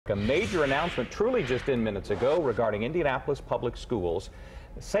A major announcement truly just in minutes ago regarding Indianapolis public schools.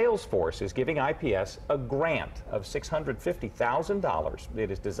 Salesforce is giving IPS a grant of $650,000. It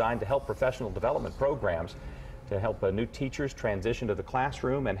is designed to help professional development programs to help new teachers transition to the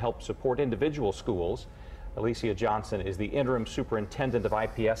classroom and help support individual schools. Alicia Johnson is the interim superintendent of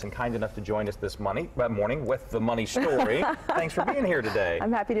IPS and kind enough to join us this morning with the money story. Thanks for being here today.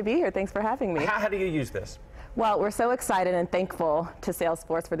 I'm happy to be here. Thanks for having me. How do you use this? Well, we're so excited and thankful to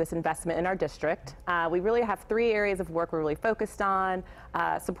Salesforce for this investment in our district. We really have three areas of work we're really focused on: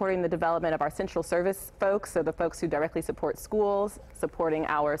 supporting the development of our central service folks, so the folks who directly support schools, supporting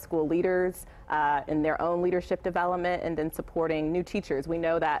our school leaders in their own leadership development, and then supporting new teachers. We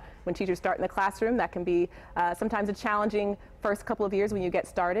know that when teachers start in the classroom, that can be sometimes a challenging first couple of years when you get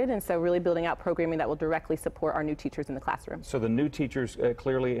started, and so really building out programming that will directly support our new teachers in the classroom. So the new teachers,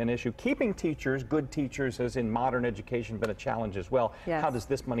 clearly an issue. Keeping teachers, good teachers, has in modern education been a challenge as well. Yes. How does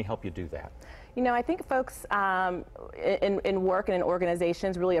this money help you do that? You know, I think folks in work and in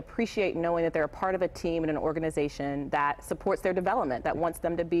organizations really appreciate knowing that they're a part of a team and an organization that supports their development, that wants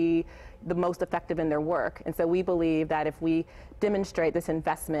them to be the most effective in their work. And so we believe that if we demonstrate this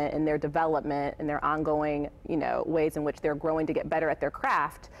investment in their development and their ongoing, ways in which they're growing to get better at their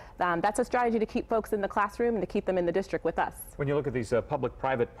craft, that's a strategy to keep folks in the classroom and to keep them in the district with us. When you look at these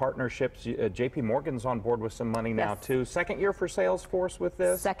public-private partnerships, JP Morgan's on board with some money now, Yes. too. Second year for Salesforce with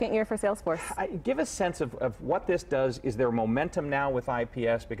this? Second year for Salesforce. Give a sense of what this does. Is there momentum now with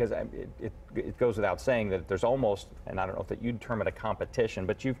IPS? Because it goes without saying that there's almost, and I don't know if you'd term it a competition,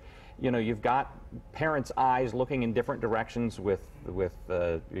 but you've got parents' eyes looking in different directions with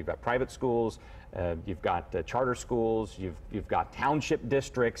you've got private schools, you've got charter schools, you've got township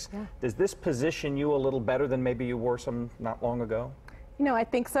districts. Yeah. Does this position you a little better than maybe you were not long ago? I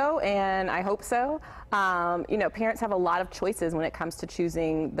think so, and I hope so. Parents have a lot of choices when it comes to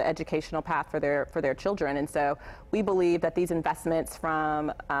choosing the educational path for their children, and so we believe that these investments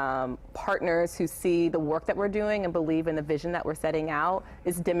from partners who see the work that we're doing and believe in the vision that we're setting out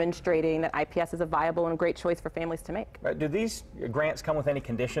is demonstrating that IPS is a viable and great choice for families to make. Do these grants come with any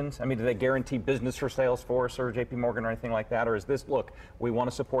conditions? I mean, do they guarantee business for Salesforce or JP Morgan or anything like that, or is this, look, we want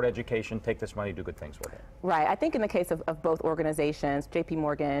to support education, take this money, do good things with it? Right. I think in the case of both organizations, JP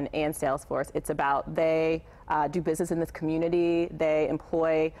Morgan and Salesforce, it's about they do business in this community. They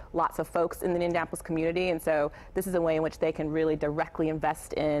employ lots of folks in the Indianapolis community, and so this is a way in which they can really directly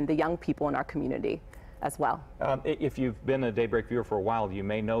invest in the young people in our community as well. If you've been a Daybreak viewer for a while, you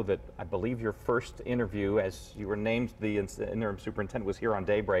may know that I believe your first interview, as you were named the interim superintendent, was here on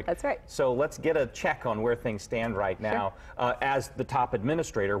Daybreak. That's right. So let's get a check on where things stand right now. Sure. As the top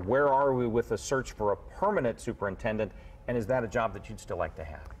administrator, where are we with the search for a permanent superintendent? And is that a job that you'd still like to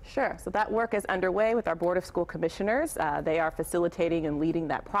have? Sure. So that work is underway with our Board of School Commissioners. They are facilitating and leading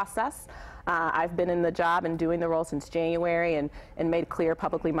that process. I've been in the job and doing the role since January and made clear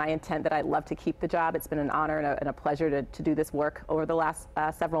publicly my intent that I'd love to keep the job. It's been an honor and a pleasure to do this work over the last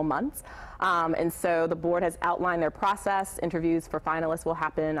several months. And so the board has outlined their process. Interviews for finalists will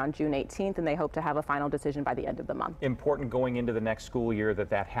happen on June 18th, and they hope to have a final decision by the end of the month. Important going into the next school year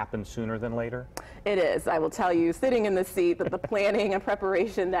that happens sooner than later? It is. I will tell you, sitting in the seat, that the planning and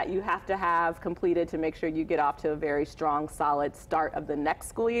preparation that you have to have completed to make sure you get off to a very strong, solid start of the next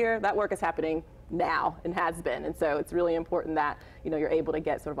school year, that work is happening now and has been, and so it's really important that you're able to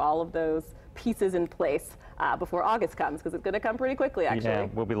get sort of all of those pieces in place before August comes, because it's going to come pretty quickly, actually. Yeah,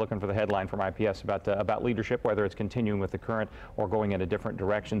 we'll be looking for the headline from IPS about leadership, whether it's continuing with the current or going in a different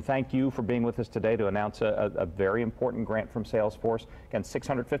direction. Thank you for being with us today to announce a very important grant from Salesforce. Again,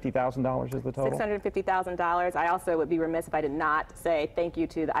 $650,000 is the total? $650,000. I also would be remiss if I did not say thank you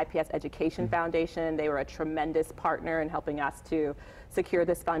to the IPS Education Foundation. They were a tremendous partner in helping us to secure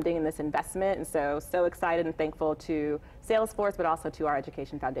this funding and this investment, and so excited and thankful to Salesforce, but also to our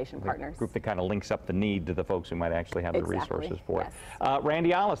Education Foundation partners. Group that kind of links up the need to the folks who might actually have the resources for yes. it.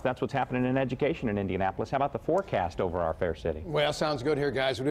 Randy Alice, that's what's happening in education in Indianapolis. How about the forecast over our fair city? Well, sounds good here, guys.